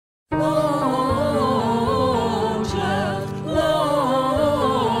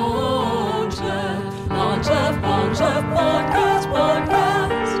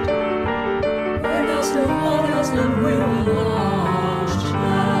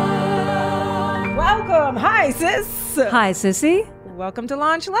Hi, sis. Hi, Sissy. Welcome to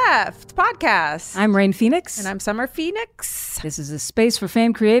Launch Left podcast. I'm Rain Phoenix. And I'm Summer Phoenix. This is a space for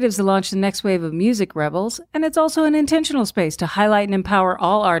famed creatives to launch the next wave of music rebels. And it's also an intentional space to highlight and empower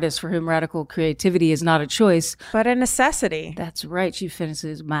all artists for whom radical creativity is not a choice, but a necessity. That's right. She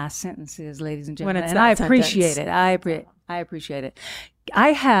finishes my sentences, ladies and gentlemen. When it's and I appreciate it. I appreciate it. I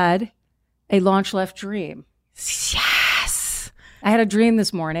had a Launch Left dream. Yes. I had a dream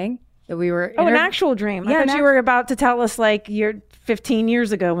this morning that we were... an actual dream. Yeah, I thought you were about to tell us like you're 15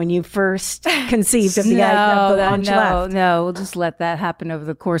 years ago when you first conceived of the Launch Left. No, we'll just let that happen over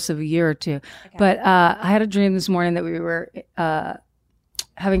the course of a year or two. Okay. But I had a dream this morning that we were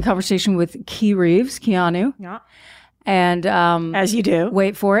having conversation with Keanu. Yeah. And as you do.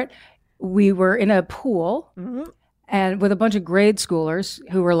 Wait for it. We were in a pool and with a bunch of grade schoolers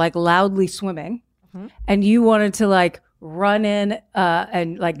who were like loudly swimming. Mm-hmm. And you wanted to like run in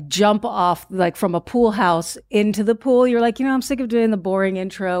and like jump off like from a pool house into the pool. You're like, I'm sick of doing the boring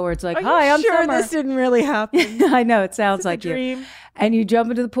intro where it's like, hi, I'm sure Summer. This didn't really happen. I know, it sounds like you. Dream. And you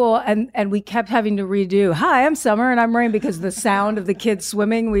jump into the pool and we kept having to redo, hi, I'm Summer and I'm Rain, because the sound of the kids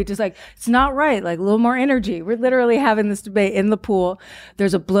swimming, we just like, it's not right, like a little more energy. We're literally having this debate in the pool.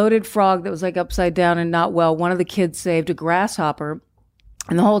 There's a bloated frog that was like upside down and not well. One of the kids saved a grasshopper.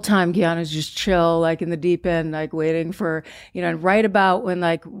 And the whole time, Keanu's just chill, like in the deep end, like waiting for, and right about when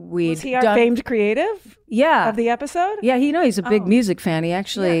like we'd Was he our famed creative? Yeah. Of the episode? Yeah, he's a big music fan. He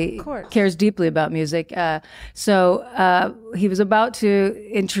actually cares deeply about music. So he was about to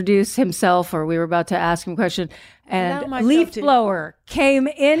introduce himself, or we were about to ask him a question. And Leaf Blower came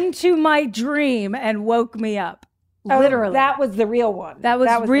into my dream and woke me up. Literally. That was the real one. That was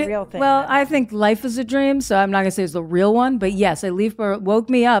the real thing. Well, I think life is a dream, so I'm not going to say it's the real one. But yes, a leaf blower woke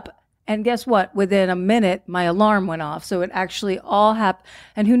me up. And guess what? Within a minute, my alarm went off. So it actually all happened.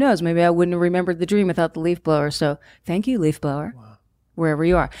 And who knows? Maybe I wouldn't have remembered the dream without the leaf blower. So thank you, leaf blower. Wow. Wherever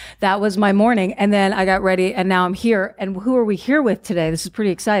you are. That was my morning. And then I got ready and now I'm here. And who are we here with today? This is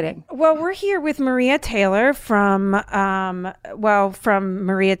pretty exciting. Well, we're here with Maria Taylor from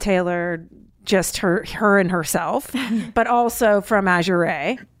Maria Taylor, just her and herself, but also from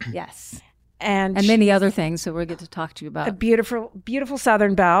Azure. Yes. And many other things. So we'll get to talk to you about a beautiful, beautiful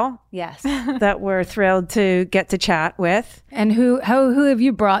Southern belle. Yes. That we're thrilled to get to chat with. And who have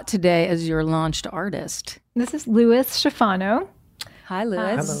you brought today as your launched artist? This is Louis Schefano. Hi,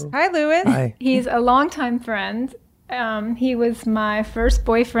 Louis. Hi, Louis. Hi. He's a longtime friend. He was my first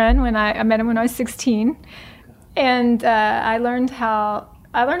boyfriend when I met him when I was 16. And I learned how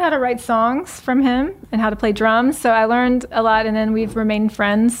to write songs from him and how to play drums. So I learned a lot, and then we've remained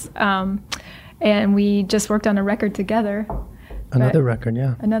friends. And we just worked on a record together. Another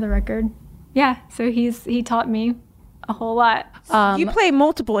record. Yeah, so he taught me a whole lot. You play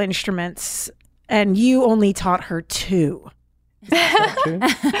multiple instruments, and you only taught her 2. Is that true?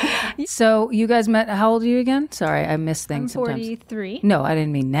 So you guys met, how old are you again? Sorry, I miss things I'm sometimes. 43. No, I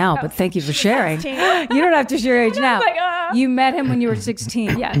didn't mean now, but thank you for sharing. You don't have to share your age now. You met him when you were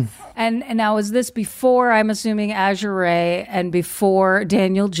 16. Yes. And now is this before, I'm assuming, Azure and before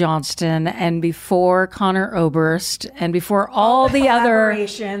Daniel Johnston and before Connor Oberst and before all the other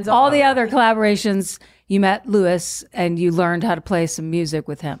collaborations, you met Louis and you learned how to play some music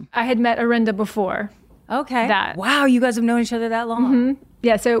with him. I had met Arinda before. Okay. That. Wow, you guys have known each other that long. Mm-hmm.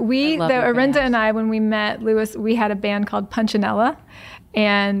 Yeah, so Arinda and I, when we met Louis, we had a band called Punchinella.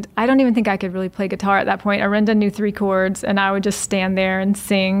 And I don't even think I could really play guitar at that point. Arinda knew 3 chords, and I would just stand there and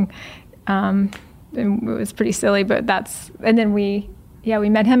sing. And it was pretty silly, but and then we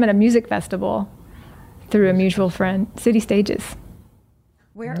met him at a music festival through a mutual friend, City Stages.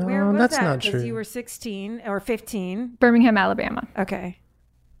 Where was that's that? not true. Because you were 16 or 15. Birmingham, Alabama. Okay.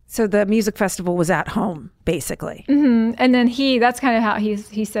 So the music festival was at home, basically. Mm-hmm. And then that's kind of how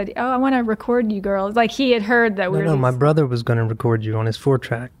he said, oh, I want to record you girls. Like he had heard that my brother was going to record you on his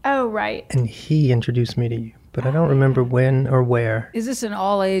 4-track. Oh, right. And he introduced me to you, but I don't remember when or where. Is this an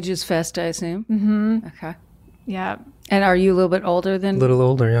all ages fest, I assume? Mm-hmm. Okay. Yeah. And are you a little bit older than? A little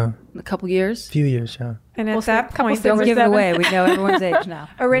older, yeah. A couple years? A few years, yeah. And at that point, don't give it away. We know everyone's age now.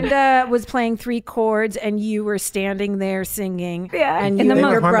 Arinda was playing 3 chords, and you were standing there singing. Yeah. And you and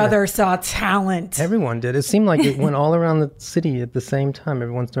your brother saw talent. Everyone did. It seemed like it went all around the city at the same time.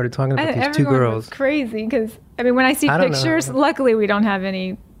 Everyone started talking about these 2 girls. Was crazy because when I see pictures, luckily we don't have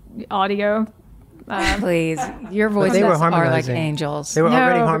any audio. Please, your voices are like angels. They were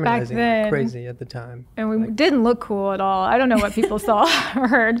already harmonizing like crazy at the time. And we didn't look cool at all. I don't know what people saw or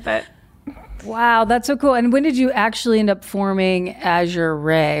heard, but... Wow, that's so cool. And when did you actually end up forming Azure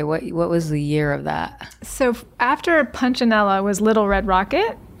Ray? What was the year of that? So after Punchinella was Little Red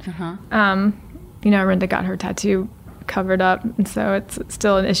Rocket. Uh-huh. Arinda got her tattoo covered up, and so it's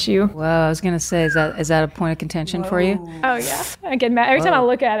still an issue. Well, I was gonna say, is that a point of contention for you? Oh yeah, I get mad every time I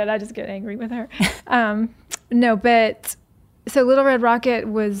look at it. I just get angry with her. No, but so Little Red Rocket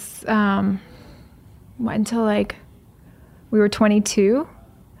was until like we were 22,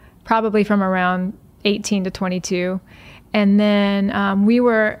 probably from around 18 to 22. And then we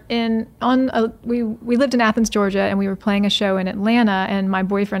lived in Athens, Georgia, and we were playing a show in Atlanta, and my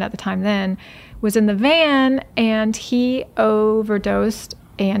boyfriend at the time then was in the van, and he overdosed,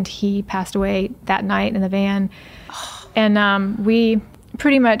 and he passed away that night in the van. And we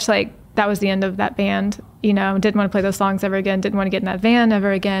pretty much, like, that was the end of that band, didn't want to play those songs ever again, didn't want to get in that van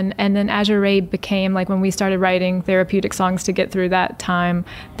ever again. And then Azure Ray became, like, when we started writing therapeutic songs to get through that time,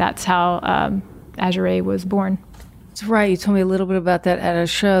 that's how Azure Ray was born. That's right. You told me a little bit about that at a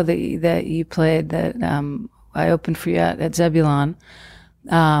show that you played that I opened for you at Zebulon,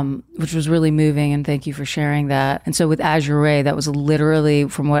 which was really moving, and thank you for sharing that. And so with Azure Ray, that was literally,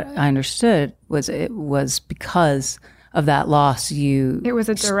 from what I understood, it was because of that loss. It was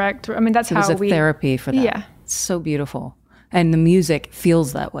a direct. I mean, that's how it was a therapy for that. Yeah, it's so beautiful, and the music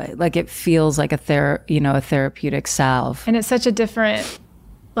feels that way. Like it feels like a therapeutic salve. And it's such a different.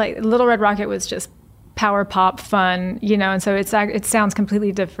 Like Little Red Rocket was just power pop fun, and so it sounds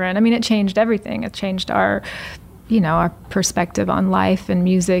completely different. I mean, it changed everything. It changed our perspective on life and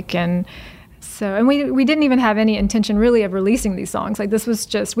music, and we didn't even have any intention really of releasing these songs. Like this was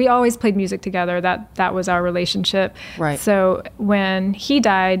just, we always played music together. That was our relationship. Right. So when he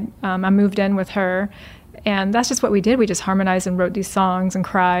died, I moved in with her, and that's just what we did. We just harmonized and wrote these songs and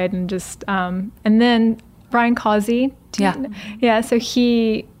cried and just and then Brian Causey. Yeah. So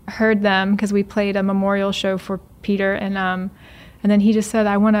he heard them because we played a memorial show for Peter, and then he just said,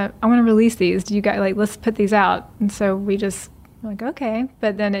 I want to release these. Do you guys, like, let's put these out? And so we just like, okay.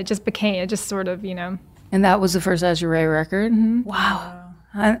 But then it just sort of, And that was the first Azure Ray record? Mm-hmm. Wow.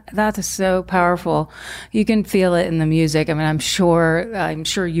 That is so powerful. You can feel it in the music. I mean, I'm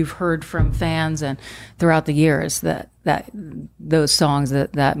sure you've heard from fans and throughout the years that those songs,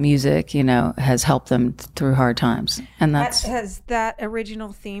 that music, has helped them through hard times. And has that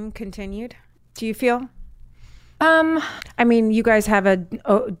original theme continued? Do you feel? I mean, you guys have a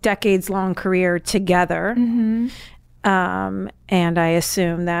decades-long career together. Mm-hmm. And I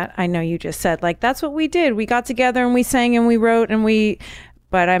assume that, I know you just said, like, that's what we did. We got together and we sang and we wrote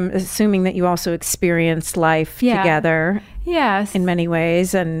but I'm assuming that you also experienced life together. Yes. In many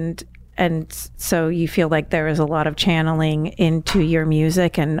ways. And so you feel like there is a lot of channeling into your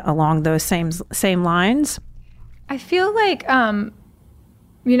music and along those same lines? I feel like,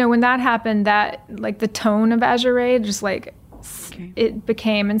 when that happened, that, like, the tone of Azure Ray just, like, it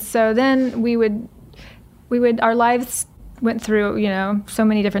became. And so then we would, our lives went through, so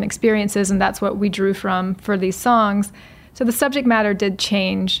many different experiences, and that's what we drew from for these songs. So the subject matter did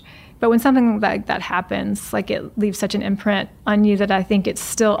change, but when something like that happens, like, it leaves such an imprint on you that I think it's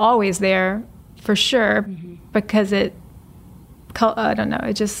still always there for sure, because I don't know,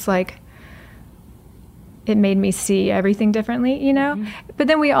 it just, like, it made me see everything differently, But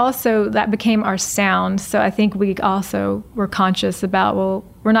then that became our sound. So I think we also were conscious about, well,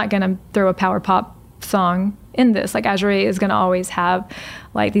 we're not going to throw a power pop song in this. Like, Azure Ray is going to always have,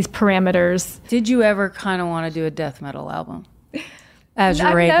 like, these parameters. Did you ever kind of want to do a death metal album?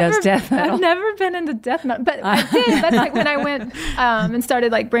 Azure Ray does death metal. I've never been into death metal, but I did. That's like when I went and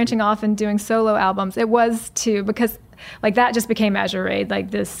started, like, branching off and doing solo albums. It was too, because, like, that just became Azure Ray,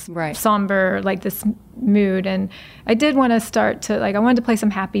 like this somber, like, this mood. And I did want to start to, like, I wanted to play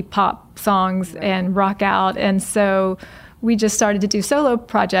some happy pop songs and rock out. And so we just started to do solo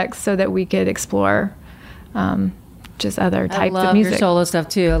projects so that we could explore just other types of music. I love your solo stuff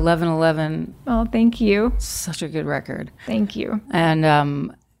too. 1111. Oh, thank you. Such a good record. Thank you.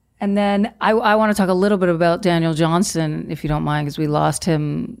 And then I want to talk a little bit about Daniel Johnston, if you don't mind, because we lost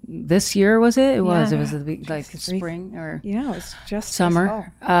him this year. Was it? It was. It was like spring or it was just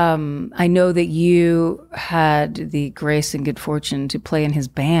summer. I know that you had the grace and good fortune to play in his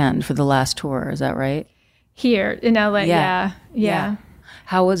band for the last tour. Is that right? Here in LA. Yeah.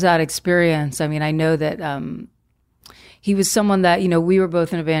 How was that experience? I mean, I know that he was someone that, we were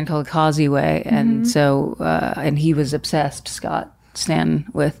both in a band called Causeway, and so and he was obsessed, Scott Stanton,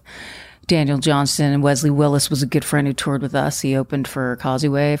 with Daniel Johnston, and Wesley Willis was a good friend who toured with us. He opened for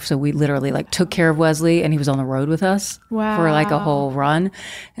Causeway, so we literally, like, took care of Wesley, and he was on the road with us for, like, a whole run.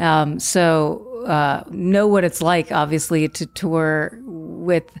 So know what it's like, obviously, to tour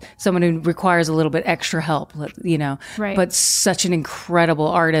with someone who requires a little bit extra help, Right. But such an incredible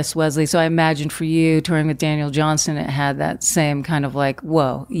artist, Wesley. So I imagine for you touring with Daniel Johnston, it had that same kind of, like,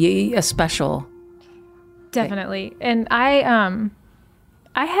 whoa, a special Definitely. And I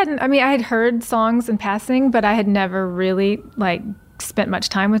had heard songs in passing, but I had never really like spent much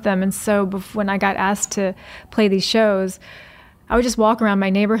time with them. And so when I got asked to play these shows, I would just walk around my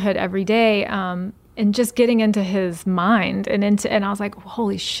neighborhood every day, and just getting into his mind and I was like,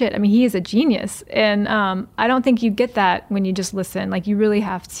 holy shit. I mean, he is a genius. And I don't think you get that when you just listen. Like, you really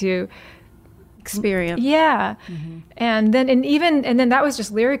have to experience. Yeah. Mm-hmm. And then that was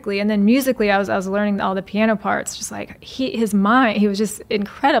just lyrically, and then musically I was learning all the piano parts, just like his mind, he was just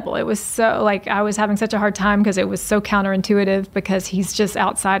incredible. It was so like, I was having such a hard time because it was so counterintuitive, because he's just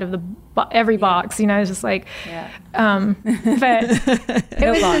outside of every box, you know. It's just like but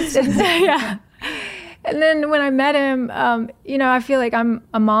it was just, yeah. And then when I met him, you know, I feel like I'm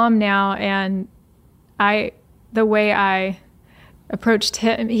a mom now, and the way I approached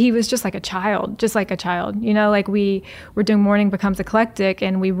him, he was just like a child, you know. Like, we were doing Morning Becomes Eclectic,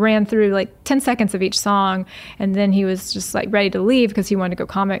 and we ran through like 10 seconds of each song, and then he was just like ready to leave because he wanted to go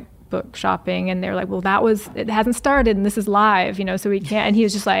comic book shopping, and they're like, well, it hasn't started and this is live, you know, so we can't. And he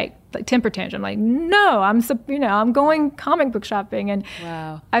was just like temper tantrum, like, no, I'm going comic book shopping. And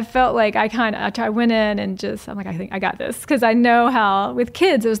wow. I felt like I went in and I'm like, I think I got this, because I know how with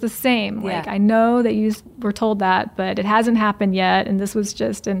kids it was the same. Like, I know that you were told that, but it hasn't happened yet, and this was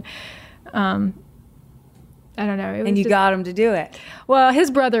just I don't know. And you got him to do it. Well,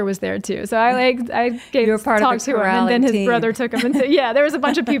 his brother was there too, so I talked to him, and then his brother took him. And there was a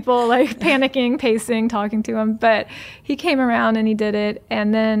bunch of people like panicking, pacing, talking to him, but he came around and he did it.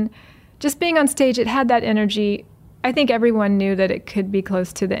 And then just being on stage, it had that energy. I think everyone knew that it could be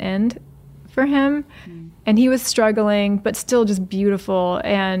close to the end for him, and he was struggling, but still just beautiful.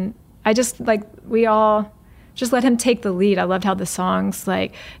 And I just we all just let him take the lead. I loved how the songs,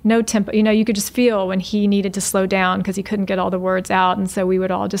 like, no tempo, you know, you could just feel when he needed to slow down because he couldn't get all the words out. And so we would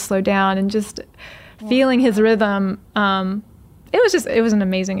all just slow down, and just feeling his rhythm. It was an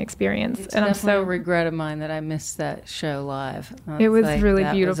amazing experience. It's and definitely I'm so a regret of mine that I missed that show live. It was really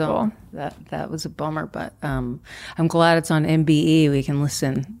beautiful. That was a bummer, but I'm glad it's on MBE. We can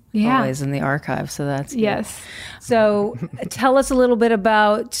listen always in the archive, so that's good. Yes. So tell us a little bit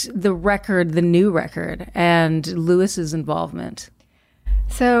about the new record, and Lewis's involvement.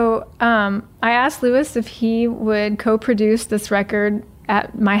 So I asked Lewis if he would co-produce this record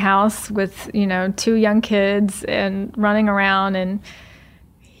at my house with, you know, 2 young kids and running around, and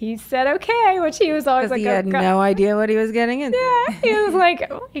he said okay, which he was always like, he had no idea what he was getting into. Yeah, he was like,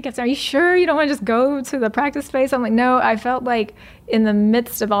 he kept saying, are you sure you don't want to just go to the practice space? I'm like, no. I felt like in the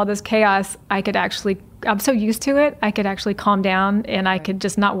midst of all this chaos, I'm so used to it, I could actually calm down, and I could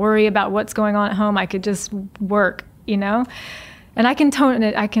just not worry about what's going on at home. I could just work, you know, and I can tune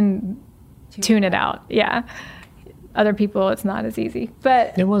it out. Yeah. Other people, it's not as easy,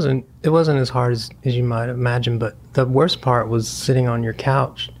 but it wasn't as hard as you might imagine. But the worst part was sitting on your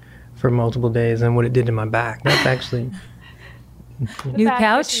couch for multiple days and what it did to my back. That's actually new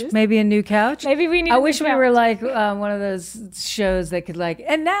couch. Issues. Maybe a new couch. Maybe we need. I wish we were like one of those shows that could like,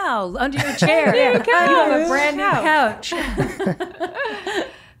 and now under your chair, you have a brand new couch.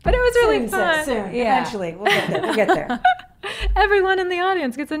 But it was really fun. Soon. Yeah. Eventually, we'll get there. Everyone in the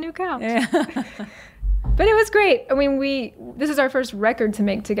audience gets a new couch. Yeah. But it was great. I mean, this is our first record to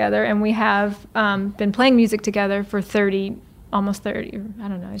make together, and we have been playing music together for almost 30, I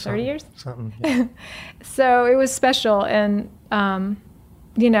don't know, 30 years? Something, yeah. So it was special, and,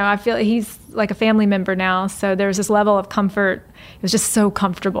 you know, I feel he's like a family member now, so there's this level of comfort. It was just so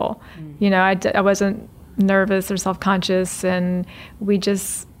comfortable. You know, I wasn't nervous or self-conscious, and we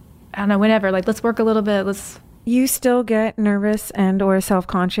just, I don't know, whenever, like, let's work a little bit, You still get nervous and or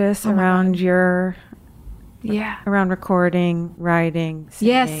self-conscious around your... around recording, writing,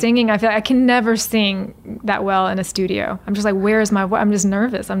 singing. Yeah, singing. I feel like I can never sing that well in a studio. I'm just like, where's my voice? I'm just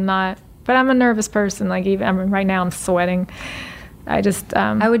nervous. I'm not, but I'm a nervous person. Like, right now I'm sweating. I just...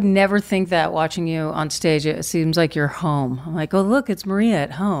 I would never think that watching you on stage. It seems like you're home. I'm like, oh, look, it's Maria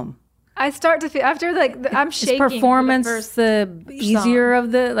at home. I start to feel, after I'm shaking. Is performance the easier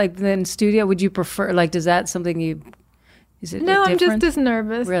of than studio? Would you prefer, is that something is it No, I'm just as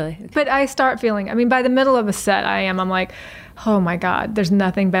nervous. Really? Okay. But I start feeling, I mean, by the middle of a set, I'm like, oh my God, there's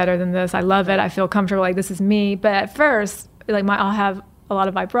nothing better than this. I love it. I feel comfortable. Like, this is me. But at first, I'll have a lot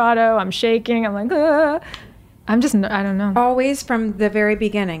of vibrato. I'm shaking. I'm like, I'm just, I don't know. Always from the very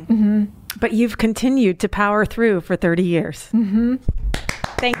beginning. Mm-hmm. But you've continued to power through for 30 years. Mm-hmm.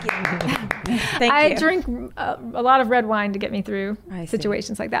 Thank you. I drink a lot of red wine to get me through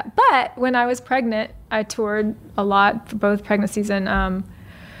situations like that. But when I was pregnant, I toured a lot for both pregnancies, and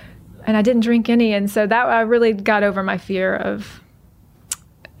I didn't drink any. And so that I really got over my fear of,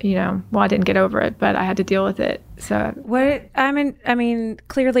 I didn't get over it, but I had to deal with it. So I mean,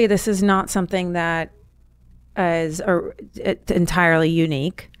 clearly this is not something that is entirely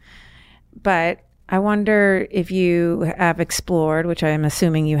unique, but I wonder if you have explored, which I'm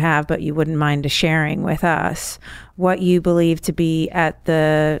assuming you have, but you wouldn't mind sharing with us, what you believe to be at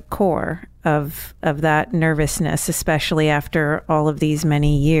the core of that nervousness, especially after all of these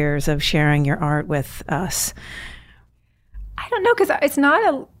many years of sharing your art with us. I don't know, because it's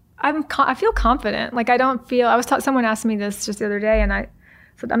not I feel confident. Like, I don't feel, someone asked me this just the other day, and I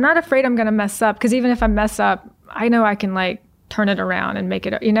said, I'm not afraid I'm going to mess up, because even if I mess up, I know I can like turn it around and make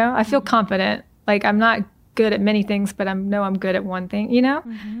it, I feel confident. Like, I'm not good at many things, but I know I'm good at one thing,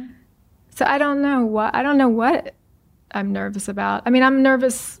 Mm-hmm. So I don't know what I'm nervous about. I mean, I'm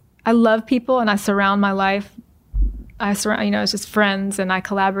nervous. I love people, and I surround my life. It's just friends, and I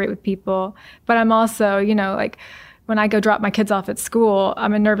collaborate with people. But I'm also, like, when I go drop my kids off at school,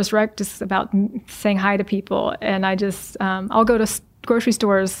 I'm a nervous wreck just about saying hi to people. And I just, I'll go to grocery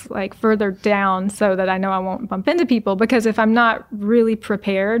stores like further down so that I know I won't bump into people, because if I'm not really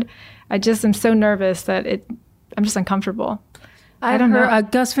prepared, I just am so nervous that I'm just uncomfortable. I don't know.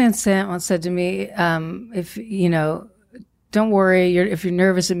 Gus Van Sant once said to me, if, don't worry, if you're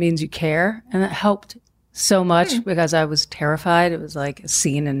nervous, it means you care. And that helped so much because I was terrified. It was like a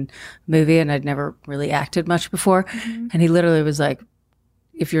scene in a movie, and I'd never really acted much before. Mm-hmm. And he literally was like,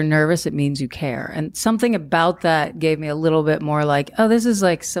 if you're nervous, it means you care. And something about that gave me a little bit more like, oh, this is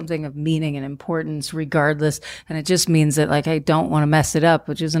like something of meaning and importance regardless. And it just means that like, I don't want to mess it up,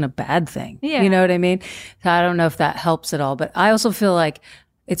 which isn't a bad thing. Yeah. You know what I mean? So I don't know if that helps at all, but I also feel like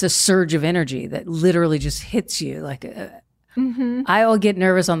it's a surge of energy that literally just hits you. Like, mm-hmm. I'll get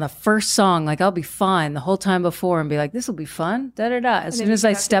nervous on the first song. Like, I'll be fine the whole time before and be like, this will be fun. Da, da, da. As soon as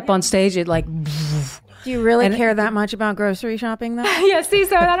I step on stage, it like... Do you really care that much about grocery shopping, though? Yeah, see,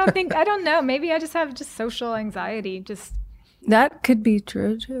 so I don't know. Maybe I just have social anxiety. That could be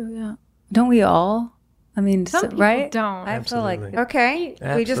true, too, yeah. Don't we all? I mean, some people right? don't. I feel like... Okay,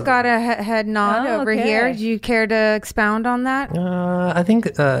 absolutely. We just got a head nod over here. Do you care to expound on that? I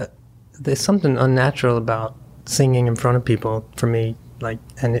think there's something unnatural about singing in front of people for me, like,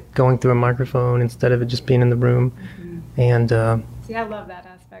 and it going through a microphone instead of it just being in the room. Mm-hmm. And see, I love that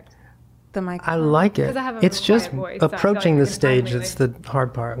aspect. The microphone. I like it. It's just voice, approaching the stage that's the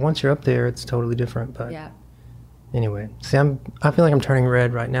hard part. Once you're up there, it's totally different. But anyway, see, I feel like I'm turning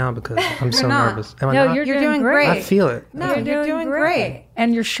red right now because I'm so nervous. Am I not? You're doing great. I feel it. No, you're doing great.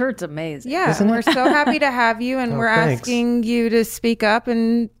 And your shirt's amazing. Yeah, isn't it? We're so happy to have you, and we're asking you to speak up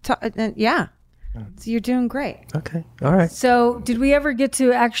and yeah. So you're doing great. Okay. All right. So did we ever get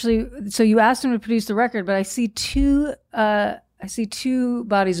to actually, so you asked him to produce the record, but I see two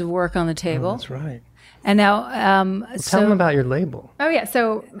bodies of work on the table. Oh, that's right. And now, tell them about your label. Oh yeah.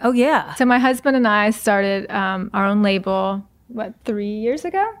 So my husband and I started our own label, 3 years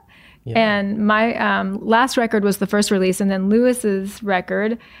ago? Yeah. And my last record was the first release, and then Lewis's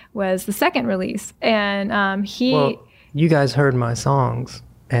record was the second release. And Well, you guys heard my songs.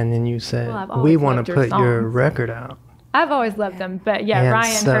 And then you said, we want to put your record out. I've always loved them. But yeah, and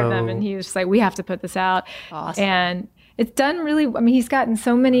Ryan heard them, and he was just like, we have to put this out. Awesome. And it's done really, I mean, he's gotten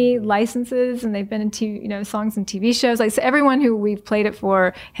so many licenses, and they've been in songs and TV shows. Like, so everyone who we've played it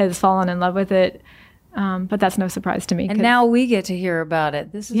for has fallen in love with it. But that's no surprise to me. And now we get to hear about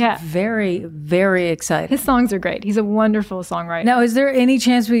it. This is very, very exciting. His songs are great. He's a wonderful songwriter. Now, is there any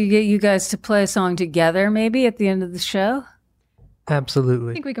chance we could get you guys to play a song together maybe at the end of the show?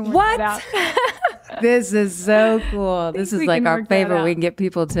 Absolutely. I think we can work that out. This is so cool. This is like our favorite. We can get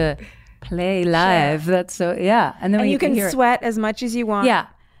people to play live. Sure. That's so, yeah. And then you can sweat as much as you want. Yeah.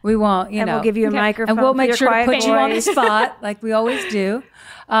 We won't, and we'll give you a microphone. And we'll make sure to put you on the spot like we always do.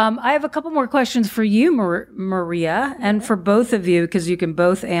 I have a couple more questions for you, Maria, and for both of you, because you can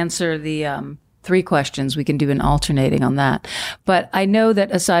both answer the 3 questions. We can do an alternating on that. But I know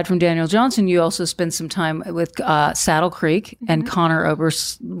that aside from Daniel Johnson, you also spent some time with Saddle Creek and Connor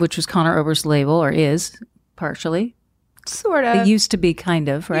Oberst, which was Connor Oberst's label, or is partially. Sort of. It used to be kind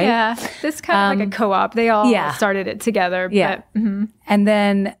of, right? Yeah. This kind of like a co-op. They all started it together. Yeah. But, And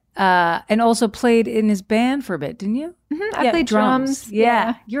then, and also played in his band for a bit, didn't you? Mm-hmm. I played drums.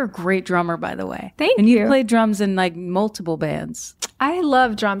 Yeah. You're a great drummer, by the way. Thank you. And you played drums in like multiple bands. I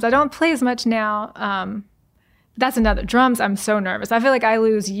love drums. I don't play as much now. That's another. Drums, I'm so nervous. I feel like I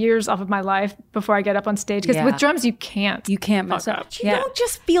lose years off of my life before I get up on stage. Because with drums, you can't. You can't mess up. You don't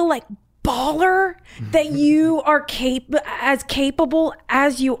just feel like baller that you are as capable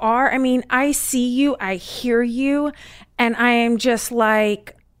as you are. I mean, I see you, I hear you, and I am just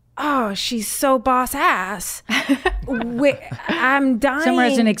like, oh, she's so boss ass. I'm dying. Summer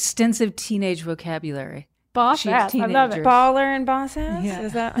has an extensive teenage vocabulary. Boss ass. I love it. Baller and boss ass? Yeah.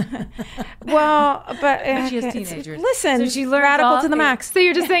 Is that? Well, but she has teenagers. Listen, So she learns radical all- to the max. So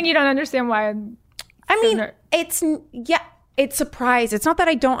you're just saying you don't understand why? It's surprising. It's not that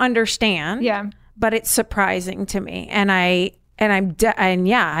I don't understand. Yeah. But it's surprising to me, I'm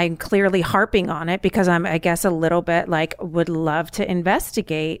clearly harping on it because I'm, I guess, a little bit like would love to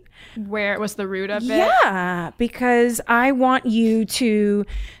investigate Where was the root of it? Yeah, because I want you to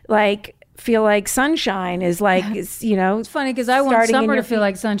like feel like sunshine is like, you know, It's funny because I want starting in Summer to your feel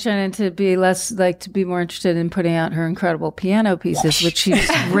like sunshine and to be to be more interested in putting out her incredible piano pieces, which she's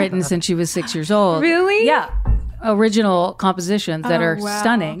written since she was 6 years old. Really? Yeah. Original compositions that are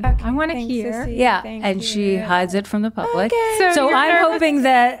stunning. I want to hear. Sissy. Yeah. Thank And you. she hides it from the public. Okay. So So you're I'm nervous? hoping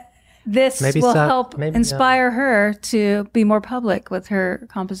that this Maybe will stop- help maybe, inspire her to be more public with her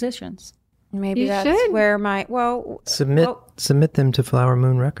compositions. Maybe You that's should. where my Submit them to Flower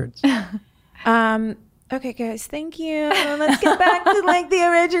Moon Records. Okay, guys, thank you. Let's get back to like the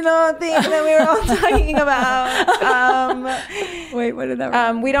original thing that we were all talking about. Wait, what did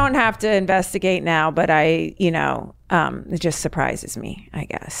that We don't have to investigate now, but it just surprises me, I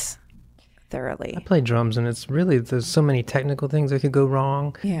guess, thoroughly. I play drums, and there's so many technical things that could go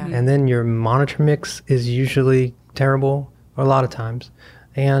wrong. Yeah. And then your monitor mix is usually terrible, or a lot of times.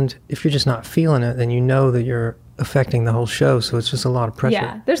 And if you're just not feeling it, then you know that you're affecting the whole show. So it's just a lot of pressure.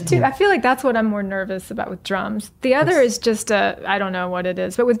 Yeah, there's two. I feel like that's what I'm more nervous about with drums. The other is just I don't know what it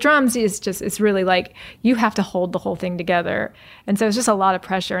is, but with drums, it's really like you have to hold the whole thing together, and so it's just a lot of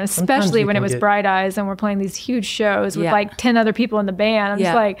pressure. And especially you when it can was get- Bright Eyes and we're playing these huge shows with Yeah. like 10 other people in the band. I'm Yeah.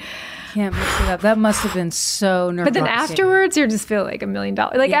 just like, Can't mix it up. That must have been so nerve-wracking. but then afterwards, you just feel like $1 million.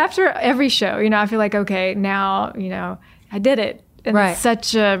 Like after every show, I feel like okay, now I did it. And Right. it's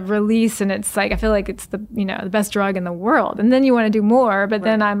such a release, and it's like I feel like it's the the best drug in the world. And then you want to do more, but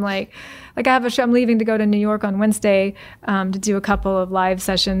then I'm like I have a show. I'm leaving to go to New York on Wednesday to do a couple of live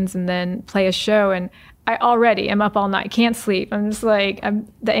sessions and then play a show. And I already am up all night, can't sleep. I'm just like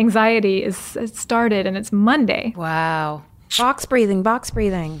the anxiety is started, and it's Monday. Wow. Box breathing.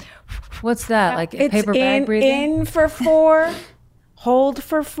 What's that? Like It's paper bag breathing? in for 4, hold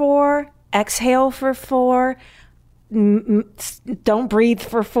for 4, exhale for 4. Don't breathe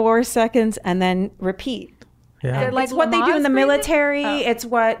for 4 seconds and then repeat. Yeah. Like It's what they do in the Lamaze breathing? military. It's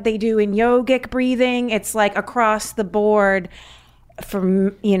what they do in yogic breathing. It's like across the board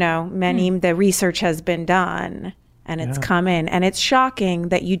from, many, the research has been done and it's come in. And it's shocking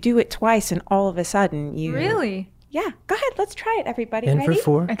that you do it twice and all of a sudden you... Really? Yeah. Go ahead. Let's try it, everybody. In Ready?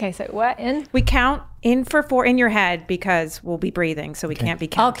 for 4. Okay, so what in? We count in for 4 in your head because we'll be breathing, so we can't be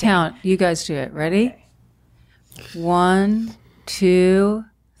I'll counting. count. You guys do it. Ready? 1, 2,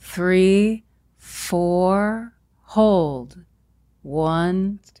 3, 4. Hold.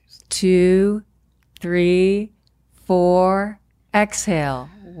 1, 2, 3, 4. Exhale.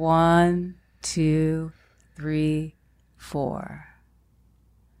 1, 2, 3, 4.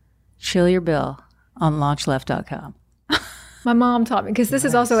 Chill your bill on launchleft.com. My mom taught me, because this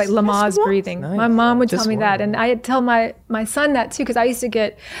is also like Lamaze breathing. Nice. My mom would Just tell me that. one. And I tell my son that too, because I used to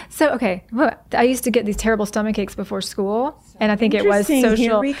get, I used to get these terrible stomach aches before school. And I think it was Interesting. social.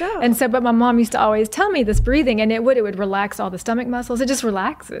 Here we go. And so, but my mom used to always tell me this breathing, and it would relax all the stomach muscles. It just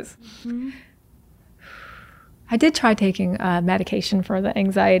relaxes. Mm-hmm. I did try taking medication for the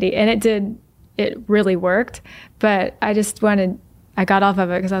anxiety, and it really worked. But I got off of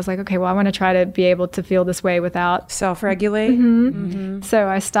it because I was like, okay, well, I want to try to be able to feel this way without. Self-regulate. So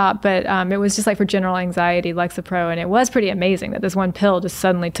I stopped, but it was just like for general anxiety, Lexapro, and it was pretty amazing that this one pill just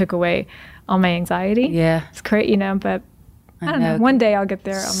suddenly took away all my anxiety. Yeah. It's great, but I don't know. One day I'll get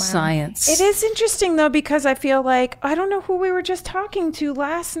there on my own. Science. It is interesting though, because I feel like, I don't know who we were just talking to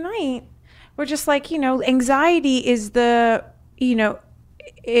last night. We're just like, anxiety is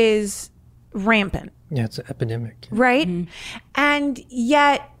is rampant. Yeah, it's an epidemic. Right. And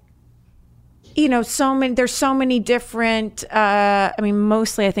yet, there's so many different,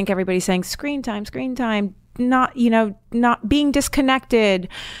 mostly I think everybody's saying screen time, not being disconnected.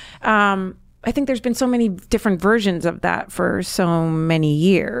 I think there's been so many different versions of that for so many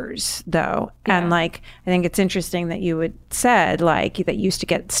years though. And I think it's interesting that you had said that you used to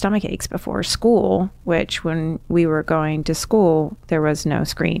get stomach aches before school, which when we were going to school, there was no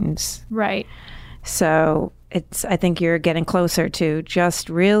screens. Right. So I think you're getting closer to just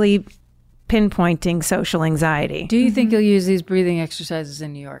really pinpointing social anxiety. Do you think you'll use these breathing exercises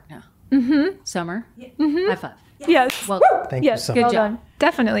in New York now? Mm-hmm. Summer? High five. Yes. Well, Thank Yes. you so Good much. job.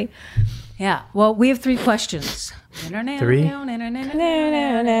 Definitely. Yeah. Well, we have 3 questions. 3?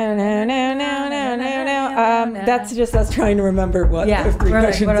 That's just us trying to remember what the 3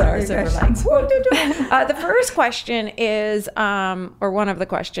 questions are. So the first question is, or one of the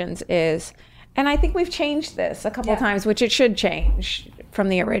questions is, and I think we've changed this a couple of times, which it should change from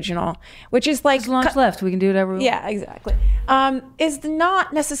the original, which is like... There's launch left. We can do whatever we want. Yeah, exactly. Is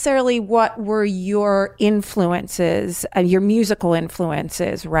not necessarily what were your influences, your musical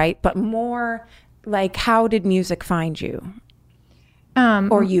influences, right? But more like, how did music find you?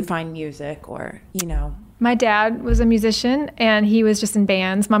 Or you find music, or, you know... My dad was a musician, and he was just in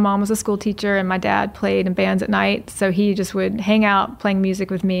bands. My mom was a school teacher, and my dad played in bands at night. So he just would hang out playing music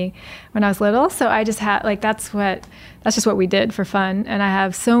with me when I was little. So I just had, like, that's just what we did for fun. And I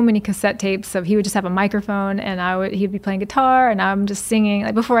have so many cassette tapes of, he would just have a microphone, and he'd be playing guitar, and I'm just singing.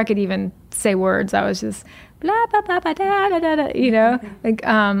 Like, before I could even say words, I was just blah blah blah blah da da da da, you know. Like,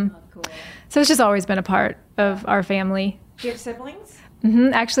 so it's just always been a part of our family. Do you have siblings?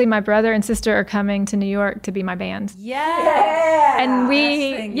 Mm-hmm. Actually, my brother and sister are coming to New York to be my band. Yeah. And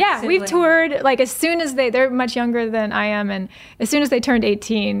we've toured, like, as soon as they're much younger than I am, and as soon as they turned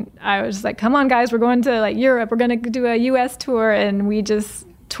 18, I was like, come on guys, we're going to like Europe, we're going to do a US tour, and we just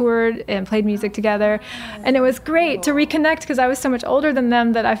toured and played music together. And it was great to reconnect, because I was so much older than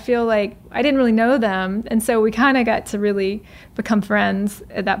them that I feel like I didn't really know them. And so we kind of got to really become friends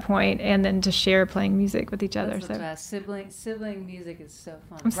at that point, and then to share playing music with each other. That's the best. Sibling music is so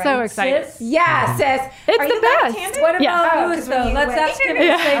fun. I'm so excited. Sis? Yeah, sis. It's Are the you best. left-handed? What about Yeah. Louis, though? Let's ask him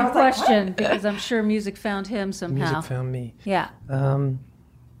the I same was like, question, because I'm sure music found him somehow. Music found me. Yeah. When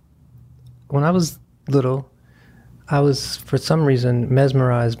I was little, I was, for some reason,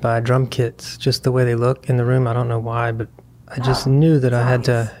 mesmerized by drum kits, just the way they look in the room. I don't know why, but I just knew that I had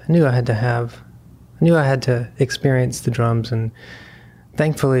to experience the drums. And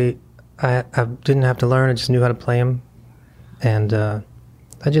thankfully, I didn't have to learn. I just knew how to play them. And I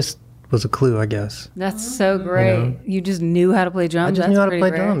just was a clue, I guess. That's so great. You know? You just knew how to play drums? I just That's knew how to pretty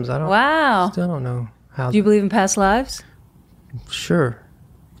play rare. drums. Wow. Still don't know how. Do you believe in past lives? Sure.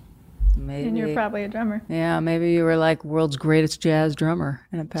 Maybe. And you're probably a drummer. Yeah, maybe you were like world's greatest jazz drummer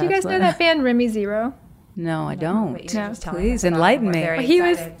in a past Do you guys know life. that band Remy Zero? No, I don't. No. Please enlighten me. Very He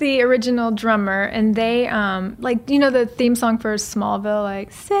was excited. the original drummer, and they, like, you know the theme song for Smallville,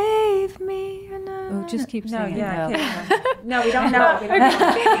 like, save me. Oh, just keep singing. No, we don't know.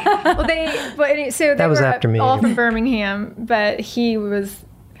 Well, so they was were after me. all from Birmingham, but he was,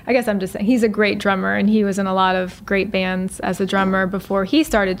 I guess I'm just saying, he's a great drummer, and he was in a lot of great bands as a drummer before he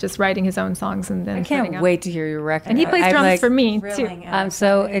started just writing his own songs and then I putting can't out. wait to hear your record. And he plays I'm drums like, for me, too. Thrilling. I'm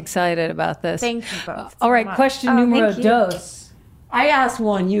so excited about this. Thank you both. All right, question numero thank you. dos. I asked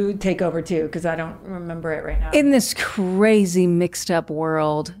one. You take over too, because I don't remember it right now. In this crazy mixed up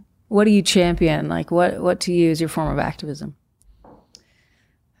world, what do you champion? Like, what to you is your form of activism?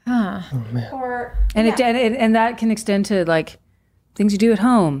 Or And that can extend to like things you do at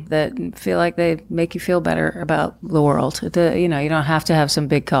home that feel like they make you feel better about the world. You don't have to have some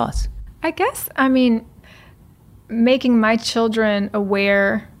big cause. I guess, I mean, making my children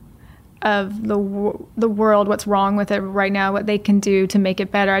aware of the world, what's wrong with it right now, what they can do to make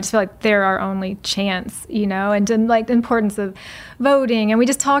it better. I just feel like they're our only chance, and to, like, the importance of voting. And we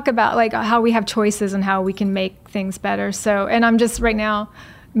just talk about like how we have choices and how we can make things better. So, and I'm just right now,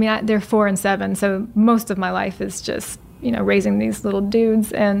 I mean, they're 4 and 7. So most of my life is just, raising these little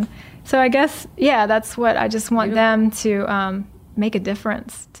dudes. And so I guess, yeah, that's what I just want them to make a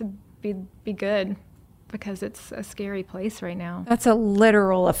difference, to be good. Because it's a scary place right now. that's a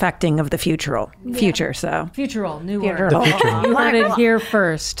literal affecting of the future. So Futural, new word. Futural. You heard it here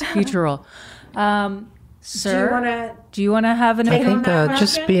first. Futural. Sir, do you want to have an I opinion? think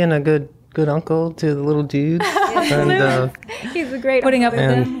just being a good uncle to the little dudes and He's a great Putting up with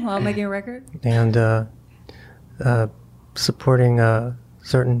And- them while making a record? and supporting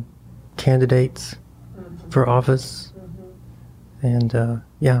certain candidates for office, and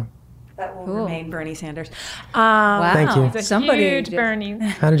yeah. that will Cool. remain Bernie Sanders. Wow. Thank you. He's a Somebody huge did- Bernie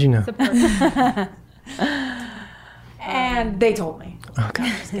How did you know? supporter. And they told me. Okay.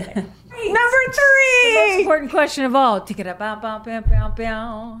 Number Most 3. important question of all.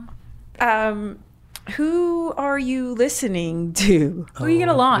 Who Who are you listening to? are you going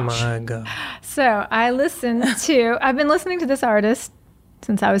to launch? My God. So I've been listening to this artist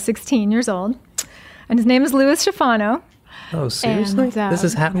since I was 16 years old. And his name is Louis Schefano. Oh, seriously? And, This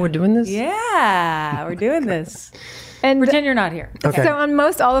is happening? We're doing this? Yeah, we're doing this. And Pretend you're not here. Okay. so on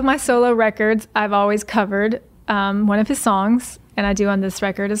most all of my solo records, I've always covered one of his songs, and I do on this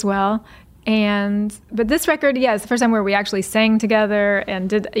record as well. But this record, it's the first time where we actually sang together and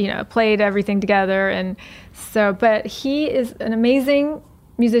did, played everything together. And so, but he is an amazing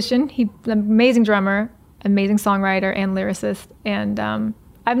musician. He's an amazing drummer, amazing songwriter and lyricist. And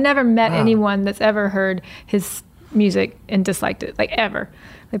I've never met anyone that's ever heard his music and disliked it, like ever.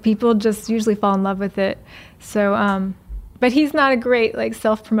 Like people just usually fall in love with it. So, but he's not a great like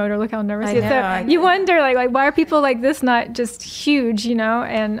self-promoter. Look how nervous he is. So you wonder like why are people like this not just huge,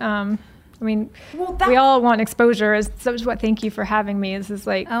 And I mean, we all want exposure. So thank you for having me. This is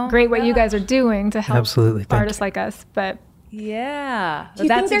like great what you guys are doing to help artists like us. But yeah, do you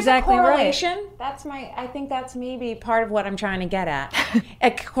think there's exactly a correlation? Right. I think that's maybe part of what I'm trying to get at.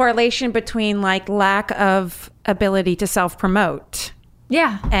 A correlation between like lack of ability to self-promote.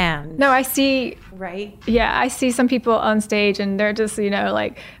 Yeah. And no, I see. Right. Yeah, I see some people on stage and they're just,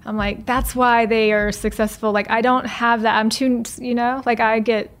 like, I'm like, that's why they are successful. Like, I don't have that. I'm too, like I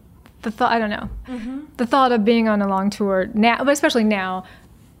get the thought, I don't know. Mm-hmm. The thought of being on a long tour now, but especially now,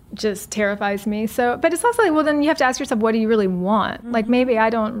 just terrifies me. So, but it's also like, well, then you have to ask yourself, what do you really want? Mm-hmm. Like, maybe I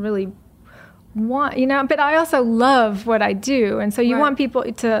don't really want, but I also love what I do. And so you want people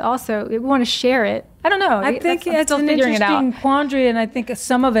to also want to share it. I don't know. I think it's an interesting quandary, and I think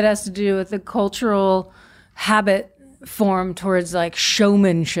some of it has to do with the cultural habit form towards like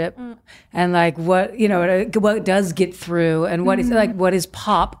showmanship and like what does get through and what is like what is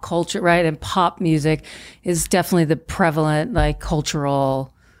pop culture, right? And pop music is definitely the prevalent like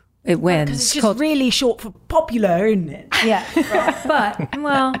cultural. It wins. It's just really short for popular, isn't it? Yeah, but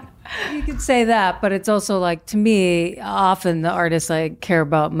well. You could say that, but it's also like, to me, often the artists I care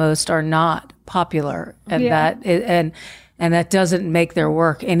about most are not popular, and that doesn't make their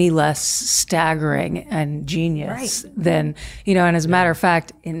work any less staggering and genius than, and as a matter of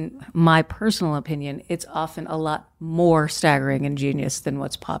fact, in my personal opinion, it's often a lot more staggering and genius than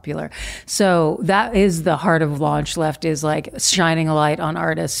what's popular. So that is the heart of Launch Left, is like shining a light on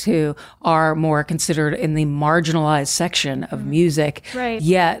artists who are more considered in the marginalized section of music,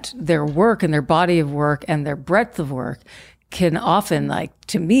 yet their work and their body of work and their breadth of work can often, like,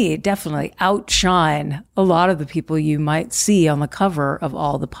 to me, definitely outshine a lot of the people you might see on the cover of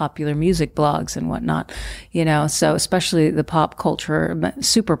all the popular music blogs and whatnot, so especially the pop culture,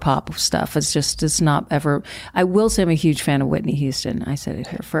 super pop stuff it's not ever. I will say I'm a huge fan of Whitney Houston. I said it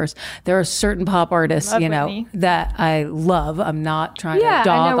here first. There are certain pop artists, that I love. I'm not trying to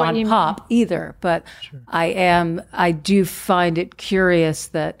dog on pop either, but I do find it curious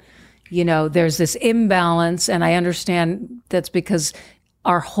that, there's this imbalance, and I understand that's because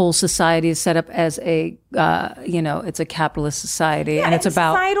our whole society is set up as a, it's a capitalist society, and it's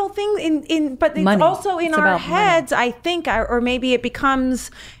about societal thing. But it's money. Also in our heads, money. I think, or maybe it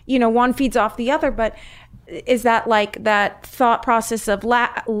becomes, one feeds off the other. But is that like that thought process of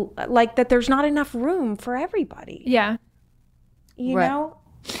like that there's not enough room for everybody? Yeah, you know,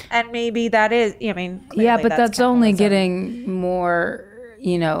 and maybe that is. I mean, but that's only getting more.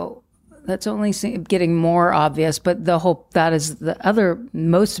 That's only getting more obvious, but that is the other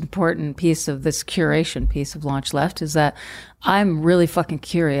most important piece of this curation piece of Launch Left, is that I'm really fucking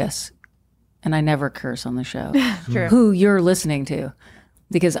curious, and I never curse on the show, who you're listening to,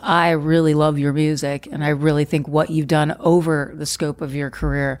 because I really love your music, and I really think what you've done over the scope of your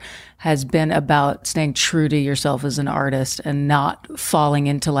career has been about staying true to yourself as an artist and not falling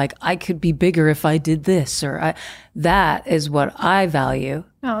into like, I could be bigger if I did this, or that is what I value.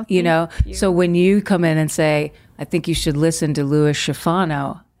 Oh, you. So when you come in and say, I think you should listen to Louis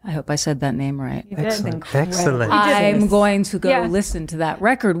Schefano, I hope I said that name right. Excellent. Excellent. I'm going to go listen to that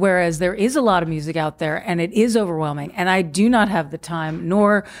record, whereas there is a lot of music out there and it is overwhelming. And I do not have the time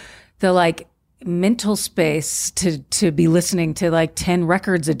nor the like mental space to be listening to like 10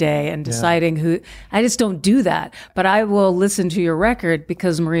 records a day and deciding who. I just don't do that. But I will listen to your record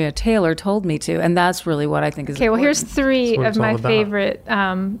because Maria Taylor told me to. And that's really what I think is important. Well, here's three of my favorite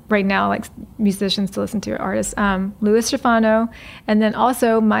right now, like musicians to listen to, artists. Louis Schefano, and then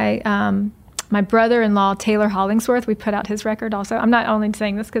also my brother-in-law, Taylor Hollingsworth, we put out his record also. I'm not only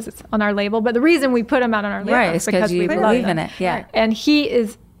saying this because it's on our label, but the reason we put him out on our label is because we believe in it. Yeah. And he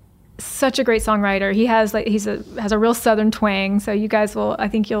is such a great songwriter. He has has a real Southern twang. So you guys will, I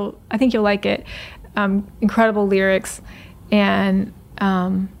think you'll like it. Incredible lyrics and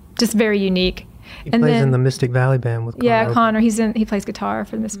just very unique. He plays in the Mystic Valley Band with Connor. Yeah, Connor. He plays guitar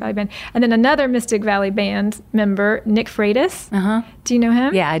for the Mystic Valley Band. And then another Mystic Valley Band member, Nick Freitas. Uh-huh. Do you know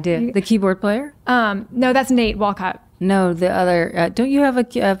him? Yeah, I do. The keyboard player? No, that's Nate Walcott. No, the other. Don't you have a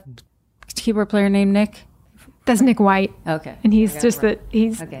keyboard player named Nick? That's Nick White. Okay. And he's just there's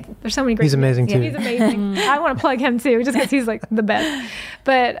so many great. He's amazing too. He's amazing. I want to plug him too, just because he's like the best.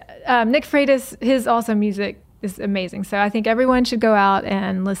 But Nick Freitas, his also music is amazing. So I think everyone should go out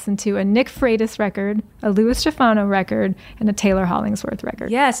and listen to a Nick Freitas record, a Louis Schefano record, and a Taylor Hollingsworth record.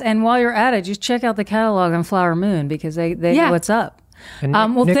 Yes, and while you're at it, just check out the catalog on Flower Moon because they know what's up. And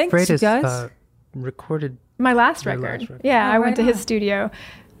well, Nick thanks, Freitas, guys. Recorded My last record. Yeah, I went to his studio.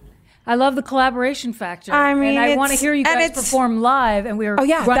 I love the collaboration factor. I mean, and I want to hear you guys perform live, and we are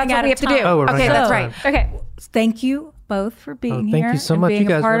that's what we have to do. Oh, we're running okay, out that's of right. time. Okay. Thank you both for being thank here. you so and much. Being You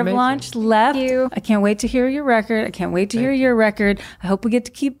guys a part were of amazing. Launch Left. Thank you. I can't wait to hear your record. I can't wait to hear your record. I hope we get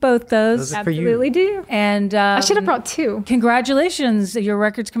to keep both those. Those are for you. Absolutely do. And I should have brought two. Congratulations. Your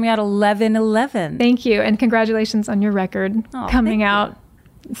record's coming out 11/11. Thank you. And congratulations on your record coming out.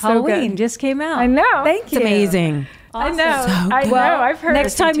 So Halloween good. just came out. I know. Thank It's you. amazing. I know. So I know. I've heard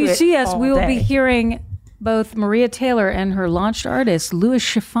Next time you to it see us, all we will be day. hearing both Maria Taylor and her launched artist, Louis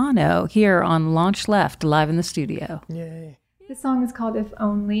Schefano, here on Launch Left, live in the studio. Yay. This song is called If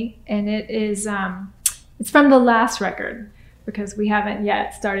Only, and it is it's from the last record because we haven't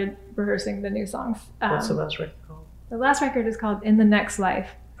yet started rehearsing the new songs. What's the last record called? The last record is called In the Next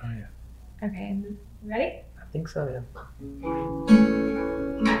Life. Oh, yeah. Okay, and ready? I think so, yeah.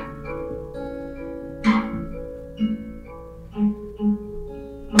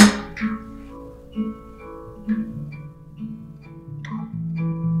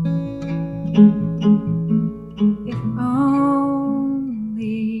 If only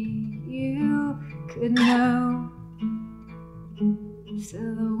you could know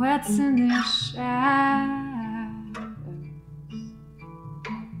silhouettes in their shadows.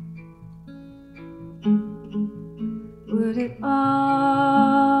 Would it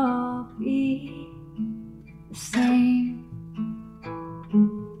all be the same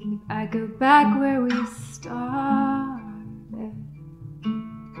if I go back where we started?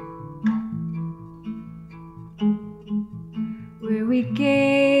 Where we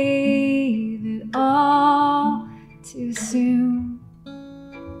gave it all too soon,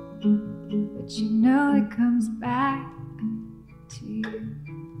 but you know it comes back to you.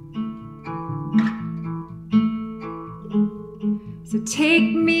 So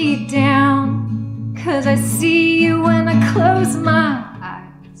take me down, 'cause I see you when I close my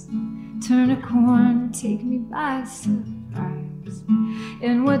eyes. Turn a corner, take me by surprise.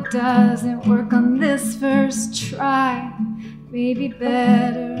 And what doesn't work on this first try may be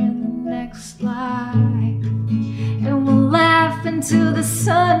better in the next life. And we'll laugh until the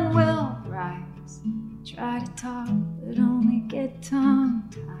sun will rise. Try to talk, but only get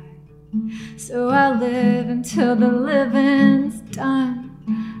tongue-tied. So I'll live until the living's done.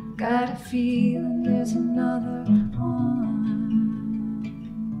 Got a feeling there's another one.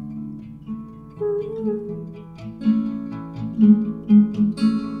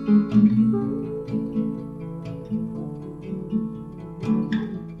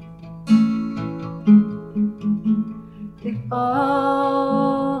 If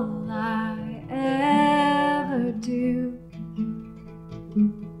all I ever do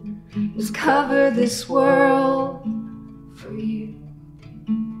is cover this world for you,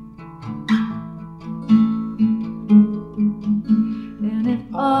 and if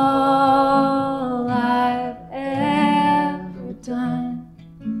all I've ever done,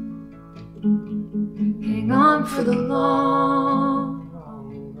 hang on for the long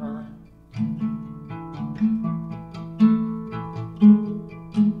run.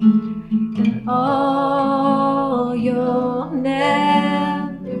 And all you'll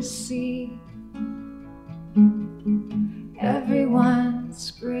never see,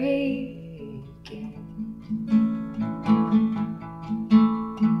 everyone's breaking.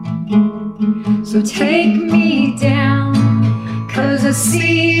 So take me down, 'cause I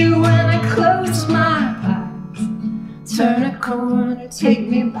see you when I close my eyes. Turn a corner, take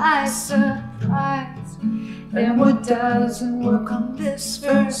me by surprise. And what doesn't work on this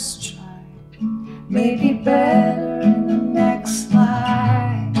first try may be better in the next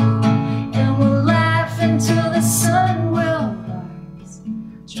life. And we'll laugh until the sun will rise.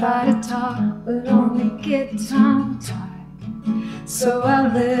 Try to talk, but only get tongue-tied. So I'll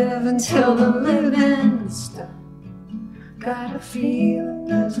live until the living's done. Got a feeling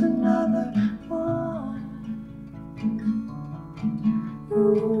there's another one.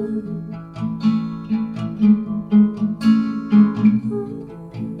 Ooh.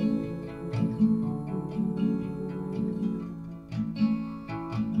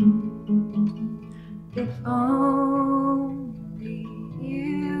 If only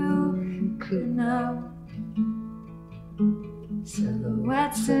you could know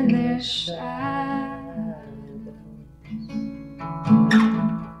silhouettes in their shadows.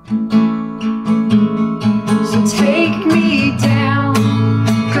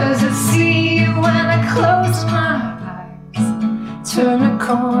 turn a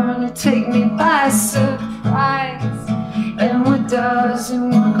corner, take me by surprise. And what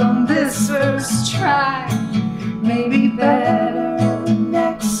doesn't work on this first try may be better in the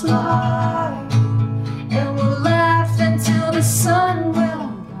next life. And we'll laugh until the sun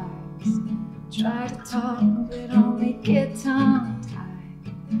will rise. Try to talk but only get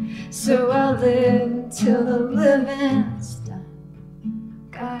tongue-tied. So I'll live until the living's done.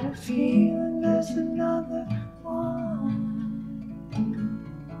 Got a feeling there's another one.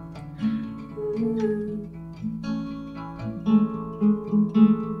 Ooh.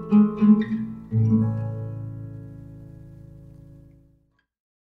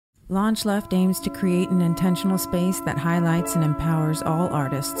 Launch Left aims to create an intentional space that highlights and empowers all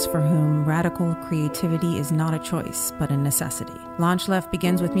artists for whom radical creativity is not a choice, but a necessity. Launch Left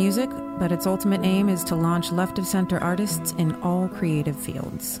begins with music, but its ultimate aim is to launch left-of-center artists in all creative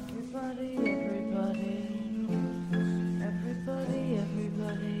fields.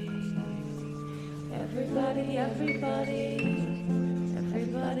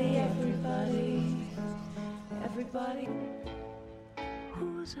 Everybody.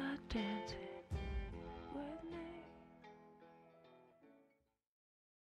 Who's that dancing?